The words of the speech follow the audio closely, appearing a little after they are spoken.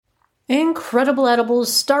Incredible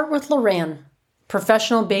edibles start with Loran.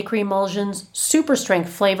 Professional bakery emulsions, super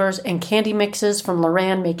strength flavors, and candy mixes from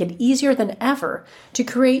Loran make it easier than ever to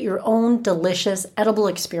create your own delicious edible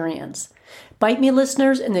experience. Bite Me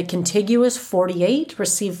listeners in the contiguous 48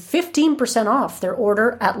 receive 15% off their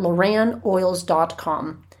order at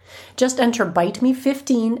loranoils.com. Just enter Bite Me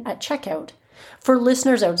 15 at checkout. For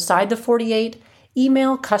listeners outside the 48,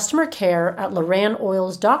 email customer care at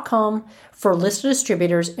loranoils.com for a list of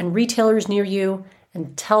distributors and retailers near you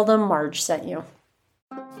and tell them Marge sent you.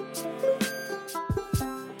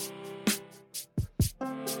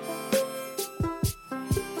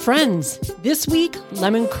 Friends, this week,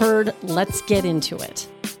 lemon curd, let's get into it.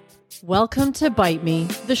 Welcome to Bite Me,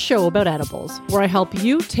 the show about edibles, where I help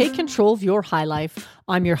you take control of your high life.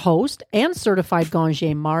 I'm your host and certified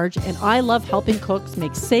Ganger Marge, and I love helping cooks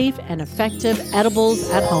make safe and effective edibles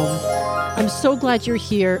at home. I'm so glad you're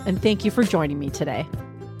here, and thank you for joining me today.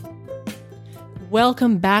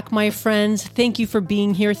 Welcome back, my friends. Thank you for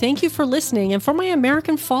being here. Thank you for listening. And for my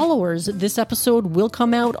American followers, this episode will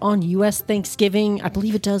come out on U.S. Thanksgiving. I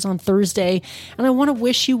believe it does on Thursday. And I want to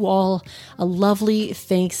wish you all a lovely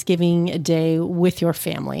Thanksgiving day with your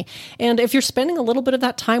family. And if you're spending a little bit of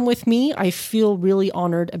that time with me, I feel really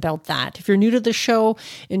honored about that. If you're new to the show,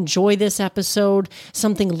 enjoy this episode,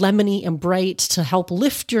 something lemony and bright to help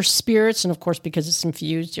lift your spirits. And of course, because it's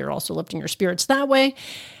infused, you're also lifting your spirits that way.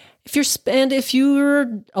 If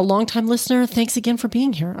you're a longtime listener, thanks again for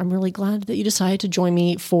being here. I'm really glad that you decided to join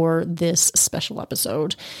me for this special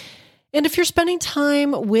episode. And if you're spending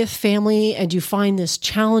time with family and you find this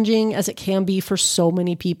challenging, as it can be for so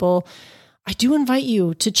many people, I do invite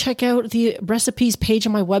you to check out the recipes page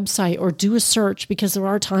on my website or do a search, because there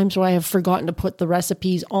are times where I have forgotten to put the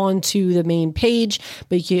recipes onto the main page,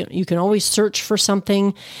 but you can always search for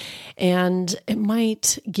something and it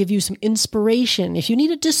might give you some inspiration if you need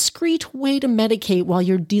a discreet way to medicate while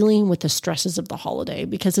you're dealing with the stresses of the holiday.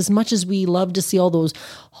 Because as much as we love to see all those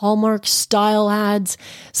Hallmark style ads,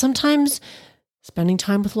 sometimes spending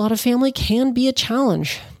time with a lot of family can be a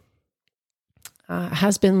challenge.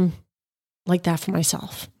 Has been like that for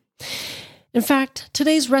myself. In fact,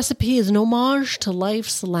 today's recipe is an homage to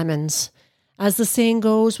life's lemons. As the saying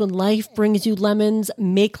goes, when life brings you lemons,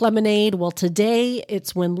 make lemonade. Well, today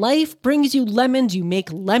it's when life brings you lemons, you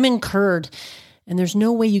make lemon curd. And there's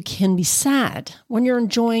no way you can be sad when you're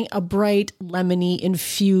enjoying a bright, lemony,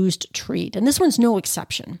 infused treat. And this one's no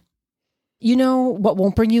exception. You know what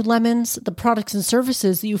won't bring you lemons? The products and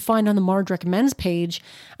services that you find on the Marge Recommends page.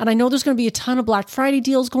 And I know there's going to be a ton of Black Friday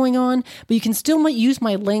deals going on, but you can still use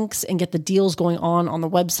my links and get the deals going on the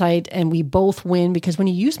website. And we both win, because when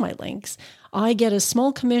you use my links, I get a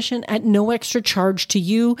small commission at no extra charge to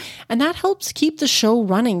you. And that helps keep the show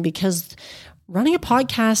running, because running a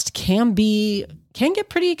podcast can get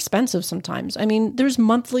pretty expensive sometimes. I mean, there's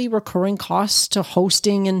monthly recurring costs to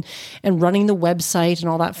hosting and running the website and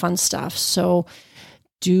all that fun stuff. So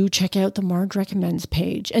do check out the Marge Recommends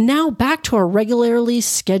page. And now back to our regularly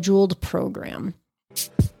scheduled program.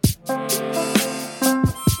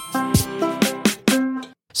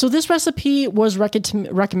 So this recipe was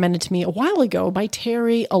recommended to me a while ago by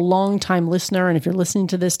Terry, a longtime listener. And if you're listening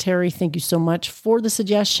to this, Terry, thank you so much for the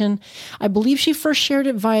suggestion. I believe she first shared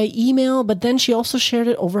it via email, but then she also shared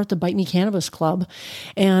it over at the Bite Me Cannabis Club.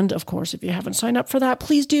 And of course, if you haven't signed up for that,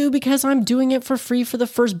 please do, because I'm doing it for free for the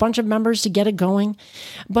first bunch of members to get it going.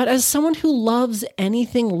 But as someone who loves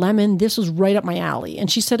anything lemon, this was right up my alley. And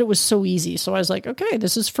she said it was so easy. So I was like, okay,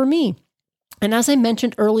 this is for me. And as I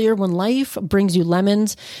mentioned earlier, when life brings you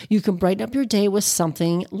lemons, you can brighten up your day with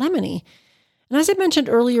something lemony. And as I mentioned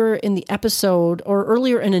earlier in the episode, or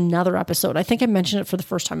earlier in another episode, I think I mentioned it for the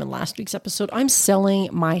first time in last week's episode, I'm selling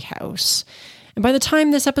my house. And by the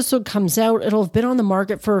time this episode comes out, it'll have been on the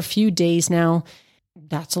market for a few days now.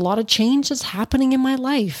 That's a lot of change that's happening in my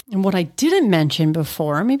life. And what I didn't mention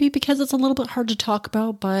before, maybe because it's a little bit hard to talk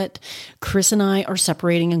about, but Chris and I are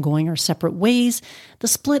separating and going our separate ways. The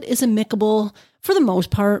split is amicable for the most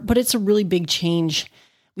part, but it's a really big change.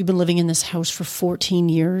 We've been living in this house for 14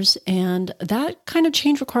 years, and that kind of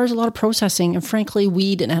change requires a lot of processing. And frankly,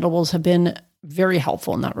 weed and edibles have been very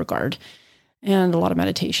helpful in that regard. And a lot of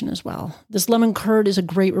meditation as well. This lemon curd is a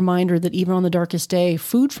great reminder that even on the darkest day,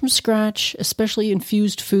 food from scratch, especially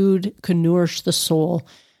infused food, can nourish the soul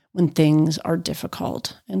when things are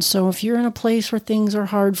difficult. And so if you're in a place where things are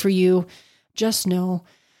hard for you, just know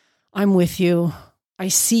I'm with you. I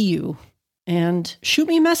see you. And shoot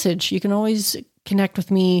me a message. You can always connect with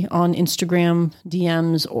me on Instagram,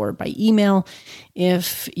 DMs, or by email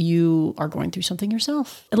if you are going through something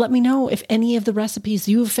yourself. And let me know if any of the recipes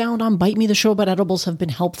you have found on Bite Me, the show about edibles, have been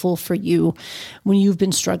helpful for you when you've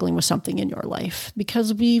been struggling with something in your life,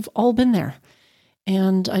 because we've all been there.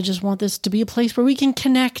 And I just want this to be a place where we can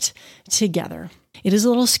connect together. It is a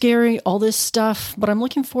little scary, all this stuff, but I'm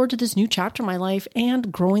looking forward to this new chapter in my life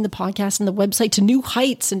and growing the podcast and the website to new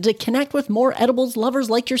heights and to connect with more edibles lovers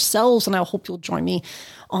like yourselves. And I hope you'll join me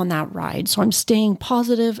on that ride. So I'm staying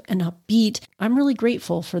positive and upbeat. I'm really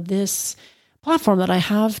grateful for this platform that I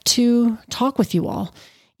have to talk with you all,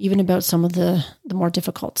 even about some of the more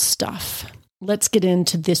difficult stuff. Let's get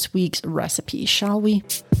into this week's recipe, shall we?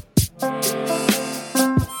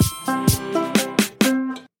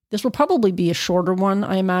 This will probably be a shorter one,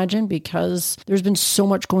 I imagine, because there's been so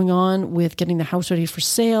much going on with getting the house ready for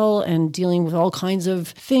sale and dealing with all kinds of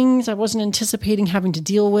things I wasn't anticipating having to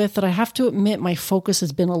deal with, that I have to admit my focus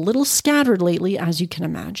has been a little scattered lately, as you can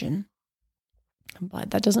imagine.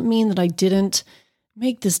 But that doesn't mean that I didn't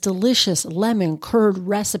make this delicious lemon curd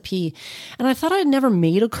recipe. And I thought I had never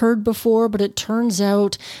made a curd before, but it turns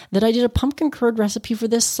out that I did a pumpkin curd recipe for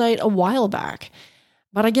this site a while back.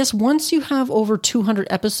 But I guess once you have over 200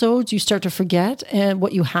 episodes, you start to forget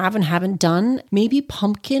what you have and haven't done. Maybe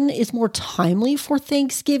pumpkin is more timely for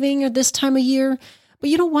Thanksgiving or this time of year. But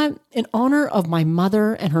you know what? In honor of my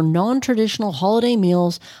mother and her non-traditional holiday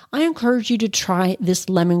meals, I encourage you to try this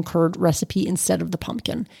lemon curd recipe instead of the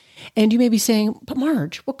pumpkin. And you may be saying, but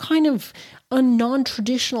Marge, what kind of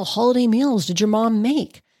non-traditional holiday meals did your mom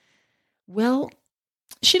make? Well,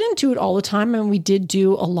 she didn't do it all the time. And we did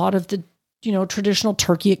do a lot of the traditional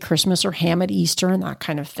turkey at Christmas or ham at Easter and that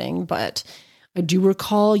kind of thing. But I do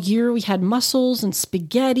recall a year we had mussels and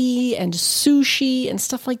spaghetti and sushi and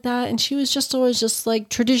stuff like that. And she was just always just like,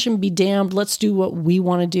 tradition be damned. Let's do what we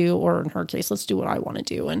want to do. Or in her case, let's do what I want to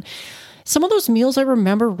do. And some of those meals I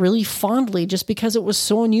remember really fondly just because it was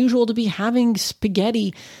so unusual to be having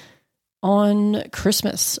spaghetti on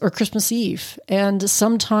Christmas or Christmas Eve. And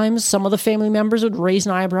sometimes some of the family members would raise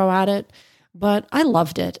an eyebrow at it. But I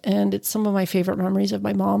loved it, and it's some of my favorite memories of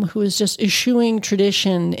my mom, who is just eschewing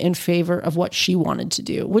tradition in favor of what she wanted to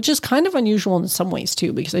do, which is kind of unusual in some ways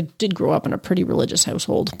too, because I did grow up in a pretty religious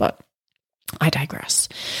household, but I digress.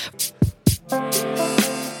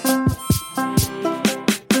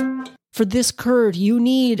 For this curd, you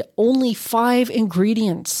need only 5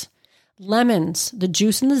 ingredients: lemons, the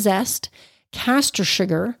juice and the zest, castor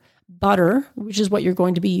sugar, butter, which is what you're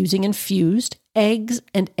going to be using infused, eggs,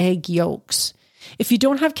 and egg yolks. If you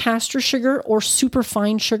don't have castor sugar or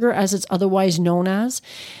superfine sugar, as it's otherwise known as,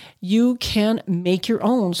 you can make your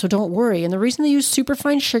own, so don't worry. And the reason they use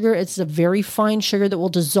superfine sugar, it's a very fine sugar that will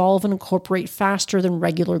dissolve and incorporate faster than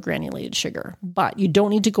regular granulated sugar. But you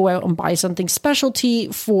don't need to go out and buy something specialty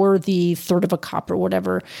for the 1/3 of a cup or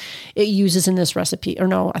whatever it uses in this recipe. Or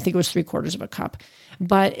no, I think it was 3/4 of a cup.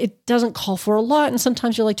 But it doesn't call for a lot. And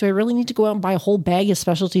sometimes you're like, do I really need to go out and buy a whole bag of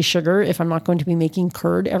specialty sugar if I'm not going to be making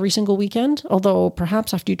curd every single weekend? Although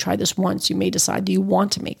perhaps after you try this once, you may decide, do you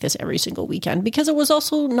want to make this every single weekend? Because it was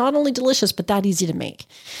also not only delicious, but that easy to make.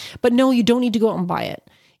 But no, you don't need to go out and buy it,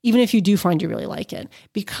 even if you do find you really like it.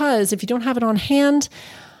 Because if you don't have it on hand,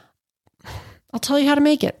 I'll tell you how to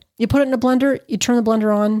make it. You put it in a blender, you turn the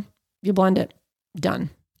blender on, you blend it, done.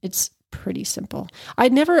 It's pretty simple.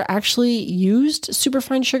 I'd never actually used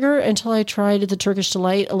superfine sugar until I tried the Turkish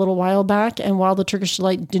Delight a little while back. And while the Turkish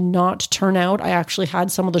Delight did not turn out, I actually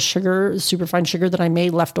had some of the sugar, superfine sugar that I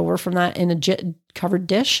made left over from that in a covered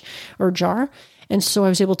dish or jar. And so I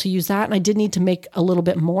was able to use that. And I did need to make a little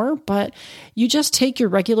bit more, but you just take your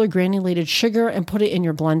regular granulated sugar and put it in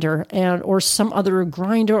your blender or some other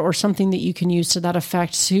grinder or something that you can use to that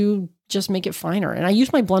effect to just make it finer. And I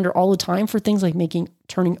use my blender all the time for things like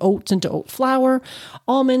turning oats into oat flour,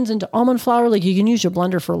 almonds into almond flour. Like you can use your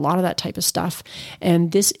blender for a lot of that type of stuff.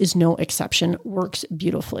 And this is no exception. Works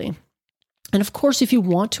beautifully. And of course, if you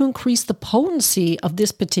want to increase the potency of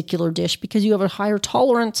this particular dish because you have a higher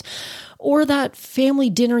tolerance or that family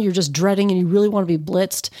dinner you're just dreading and you really want to be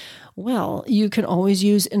blitzed, well, you can always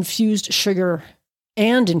use infused sugar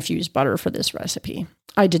and infused butter for this recipe.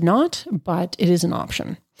 I did not, but it is an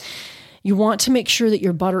option. You want to make sure that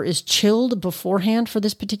your butter is chilled beforehand for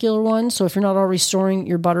this particular one. So if you're not already storing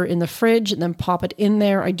your butter in the fridge, then pop it in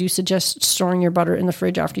there. I do suggest storing your butter in the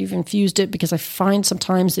fridge after you've infused it because I find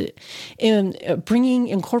sometimes that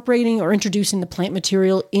incorporating or introducing the plant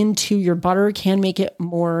material into your butter can make it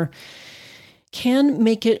more can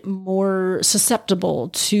make it more susceptible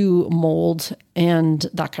to mold and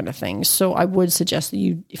that kind of thing. So I would suggest that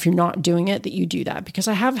you, if you're not doing it, that you do that, because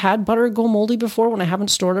I have had butter go moldy before when I haven't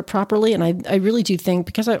stored it properly. And I really do think,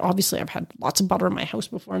 because I've had lots of butter in my house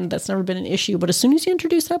before and that's never been an issue, but as soon as you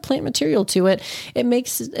introduce that plant material to it,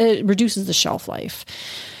 it reduces the shelf life.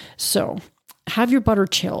 So have your butter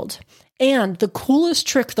chilled. And the coolest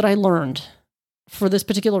trick that I learned for this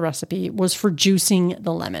particular recipe was for juicing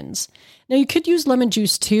the lemons. Now you could use lemon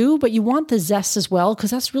juice too, but you want the zest as well,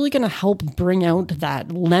 because that's really going to help bring out that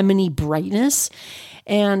lemony brightness.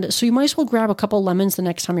 And so you might as well grab a couple lemons the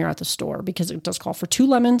next time you're at the store, because it does call for 2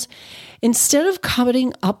 lemons. Instead of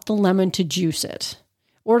cutting up the lemon to juice it,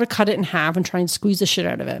 or to cut it in half and try and squeeze the shit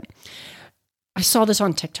out of it, I saw this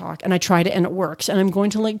on TikTok and I tried it and it works. And I'm going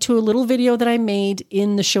to link to a little video that I made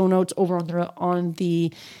in the show notes over on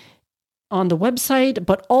the website,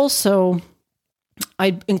 but also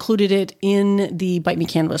I included it in the Bite Me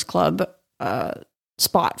Cannabis Club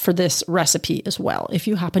spot for this recipe as well, if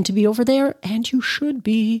you happen to be over there, and you should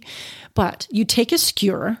be. But you take a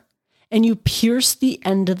skewer and you pierce the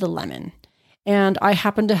end of the lemon. And I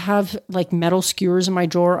happen to have like metal skewers in my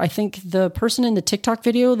drawer. I think the person in the TikTok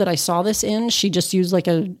video that I saw this in, she just used like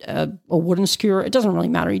a wooden skewer. It doesn't really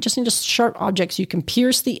matter. You just need a sharp object so you can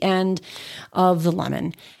pierce the end of the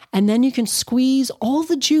lemon. And then you can squeeze all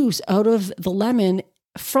the juice out of the lemon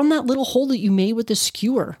from that little hole that you made with the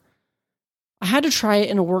skewer. I had to try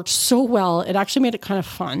it and it worked so well. It actually made it kind of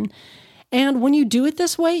fun. And when you do it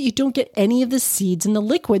this way, you don't get any of the seeds in the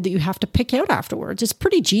liquid that you have to pick out afterwards. It's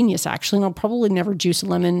pretty genius, actually, and I'll probably never juice a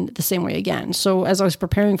lemon the same way again. So as I was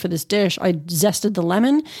preparing for this dish, I zested the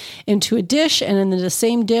lemon into a dish, and in the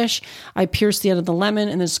same dish, I pierced the end of the lemon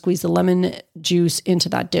and then squeezed the lemon juice into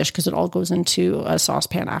that dish, because it all goes into a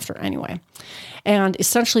saucepan after anyway. And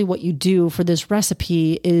essentially what you do for this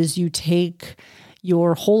recipe is you take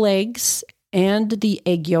your whole eggs and the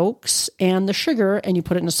egg yolks and the sugar, and you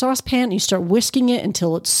put it in a saucepan and you start whisking it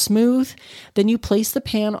until it's smooth. Then you place the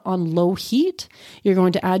pan on low heat. You're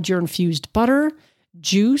going to add your infused butter,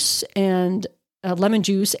 juice, and lemon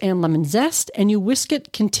juice and lemon zest, and you whisk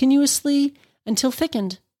it continuously until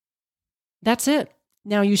thickened. That's it.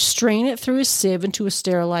 Now you strain it through a sieve into a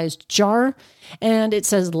sterilized jar, and it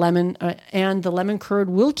says lemon, and the lemon curd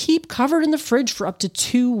will keep covered in the fridge for up to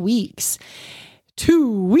 2 weeks.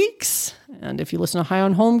 2 weeks. And if you listen to High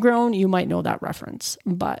on Homegrown, you might know that reference.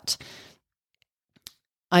 But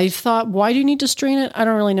I thought, why do you need to strain it? I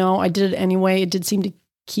don't really know. I did it anyway. It did seem to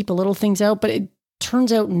keep a little things out, but it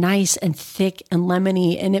turns out nice and thick and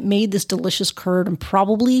lemony. And it made this delicious curd in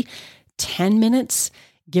probably 10 minutes,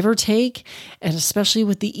 give or take. And especially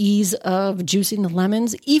with the ease of juicing the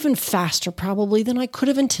lemons, even faster probably than I could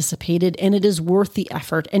have anticipated. And it is worth the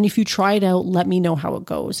effort. And if you try it out, let me know how it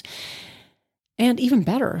goes. And even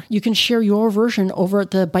better, you can share your version over at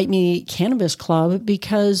the Bite Me Cannabis Club,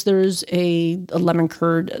 because there's a lemon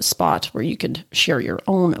curd spot where you could share your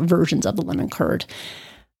own versions of the lemon curd.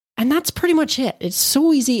 And that's pretty much it. It's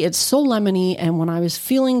so easy. It's so lemony. And when I was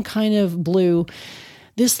feeling kind of blue,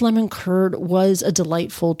 this lemon curd was a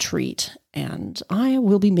delightful treat. And I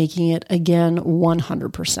will be making it again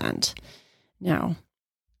 100%. Now,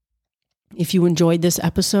 if you enjoyed this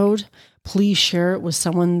episode, please share it with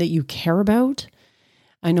someone that you care about.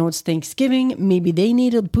 I know it's Thanksgiving. Maybe they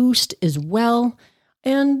need a boost as well.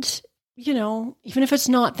 And, you know, even if it's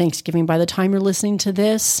not Thanksgiving, by the time you're listening to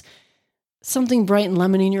this, something bright and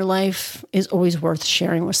lemon in your life is always worth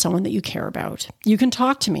sharing with someone that you care about. You can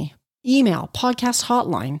talk to me, email, podcast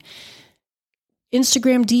hotline,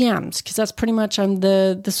 Instagram DMs, because that's pretty much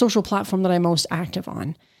the social platform that I'm most active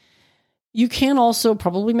on. You can also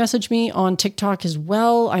probably message me on TikTok as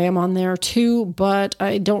well. I am on there too, but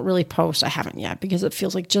I don't really post. I haven't yet, because it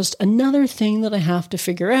feels like just another thing that I have to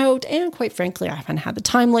figure out. And quite frankly, I haven't had the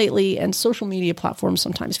time lately, and social media platforms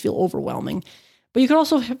sometimes feel overwhelming. But you can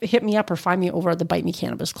also hit me up or find me over at the Bite Me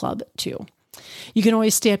Cannabis Club too. You can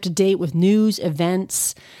always stay up to date with news,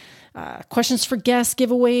 events, questions for guests,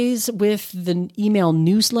 giveaways with the email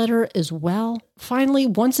newsletter as well. Finally,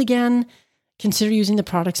 once again, consider using the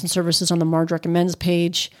products and services on the Marge Recommends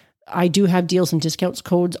page. I do have deals and discounts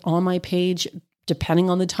codes on my page.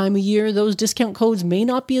 Depending on the time of year, those discount codes may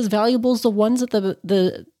not be as valuable as the ones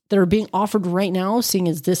that that are being offered right now, seeing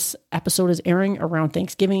as this episode is airing around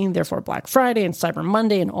Thanksgiving, therefore Black Friday and Cyber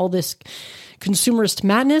Monday and all this consumerist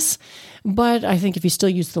madness. But I think if you still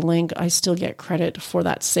use the link, I still get credit for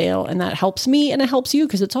that sale, and that helps me and it helps you,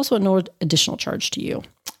 because it's also no additional charge to you.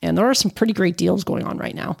 And there are some pretty great deals going on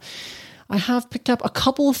right now. I have picked up a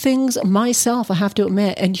couple of things myself, I have to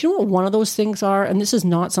admit. And you know what one of those things are? And this is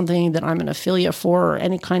not something that I'm an affiliate for or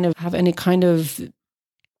have any kind of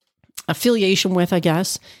affiliation with, I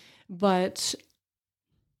guess, but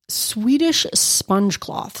Swedish sponge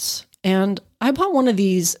cloths. And I bought one of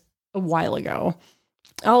these a while ago.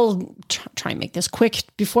 I'll try and make this quick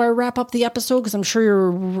before I wrap up the episode, because I'm sure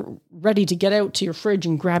you're ready to get out to your fridge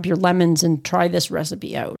and grab your lemons and try this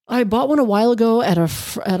recipe out. I bought one a while ago at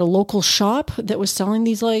a local shop that was selling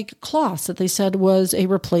these like cloths that they said was a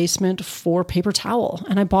replacement for paper towel.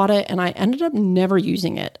 And I bought it and I ended up never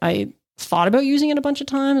using it. I thought about using it a bunch of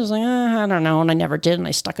times. I was like, I don't know. And I never did. And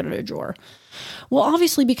I stuck it in a drawer. Well,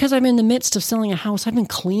 obviously, because I'm in the midst of selling a house, I've been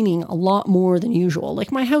cleaning a lot more than usual.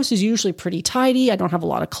 Like, my house is usually pretty tidy. I don't have a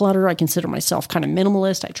lot of clutter. I consider myself kind of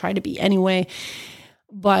minimalist. I try to be anyway.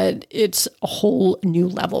 But it's a whole new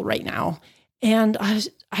level right now. And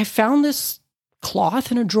I found this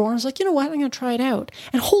cloth in a drawer. I was like, you know what? I'm going to try it out.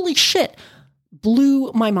 And holy shit,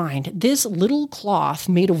 blew my mind. This little cloth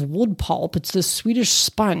made of wood pulp, it's this Swedish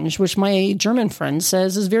sponge, which my German friend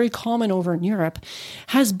says is very common over in Europe,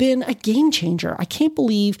 has been a game changer. I can't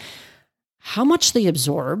believe how much they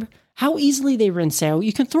absorb, how easily they rinse out.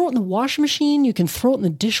 You can throw it in the washing machine. You can throw it in the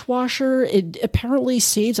dishwasher. It apparently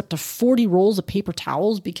saves up to 40 rolls of paper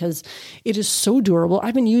towels because it is so durable.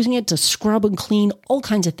 I've been using it to scrub and clean all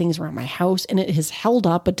kinds of things around my house, and it has held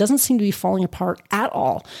up. It doesn't seem to be falling apart at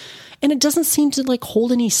all. And it doesn't seem to like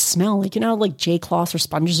hold any smell. Like, you know, like J-cloths or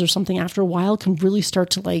sponges or something after a while can really start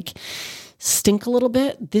to like stink a little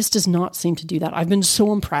bit. This does not seem to do that. I've been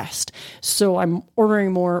so impressed. So I'm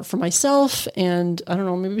ordering more for myself, and I don't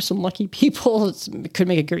know, maybe some lucky people. It could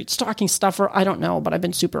make a great stocking stuffer. I don't know, but I've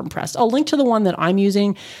been super impressed. I'll link to the one that I'm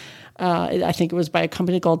using. I think it was by a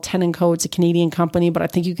company called Ten & Co. It's a Canadian company, but I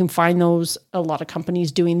think you can find a lot of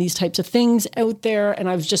companies doing these types of things out there. And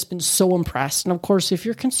I've just been so impressed. And of course, if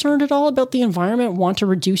you're concerned at all about the environment, want to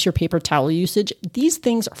reduce your paper towel usage, these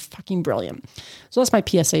things are fucking brilliant. So that's my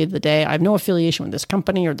PSA of the day. I have no affiliation with this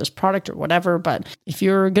company or this product or whatever, but if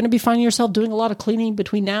you're going to be finding yourself doing a lot of cleaning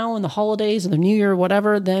between now and the holidays and the new year or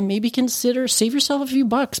whatever, then maybe consider save yourself a few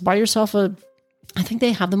bucks, buy yourself I think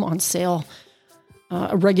they have them on sale.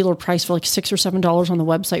 A regular price for like $6 or $7 on the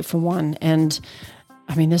website for one. And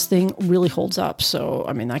I mean, this thing really holds up. So,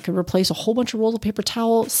 I mean, that could replace a whole bunch of rolls of paper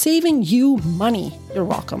towel, saving you money. You're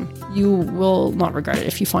welcome. You will not regret it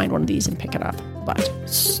if you find one of these and pick it up.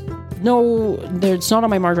 But no, it's not on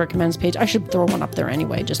my Marge Recommends page. I should throw one up there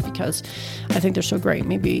anyway, just because I think they're so great.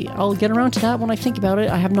 Maybe I'll get around to that when I think about it.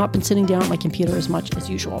 I have not been sitting down at my computer as much as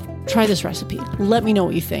usual. Try this recipe. Let me know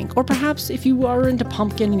what you think. Or perhaps if you are into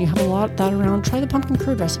pumpkin and you have a lot of that around, try the pumpkin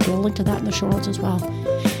curd recipe. I'll link to that in the show notes as well.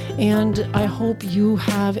 And I hope you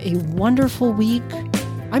have a wonderful week.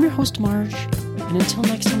 I'm your host, Marge. And until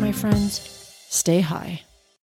next time, my friends, stay high.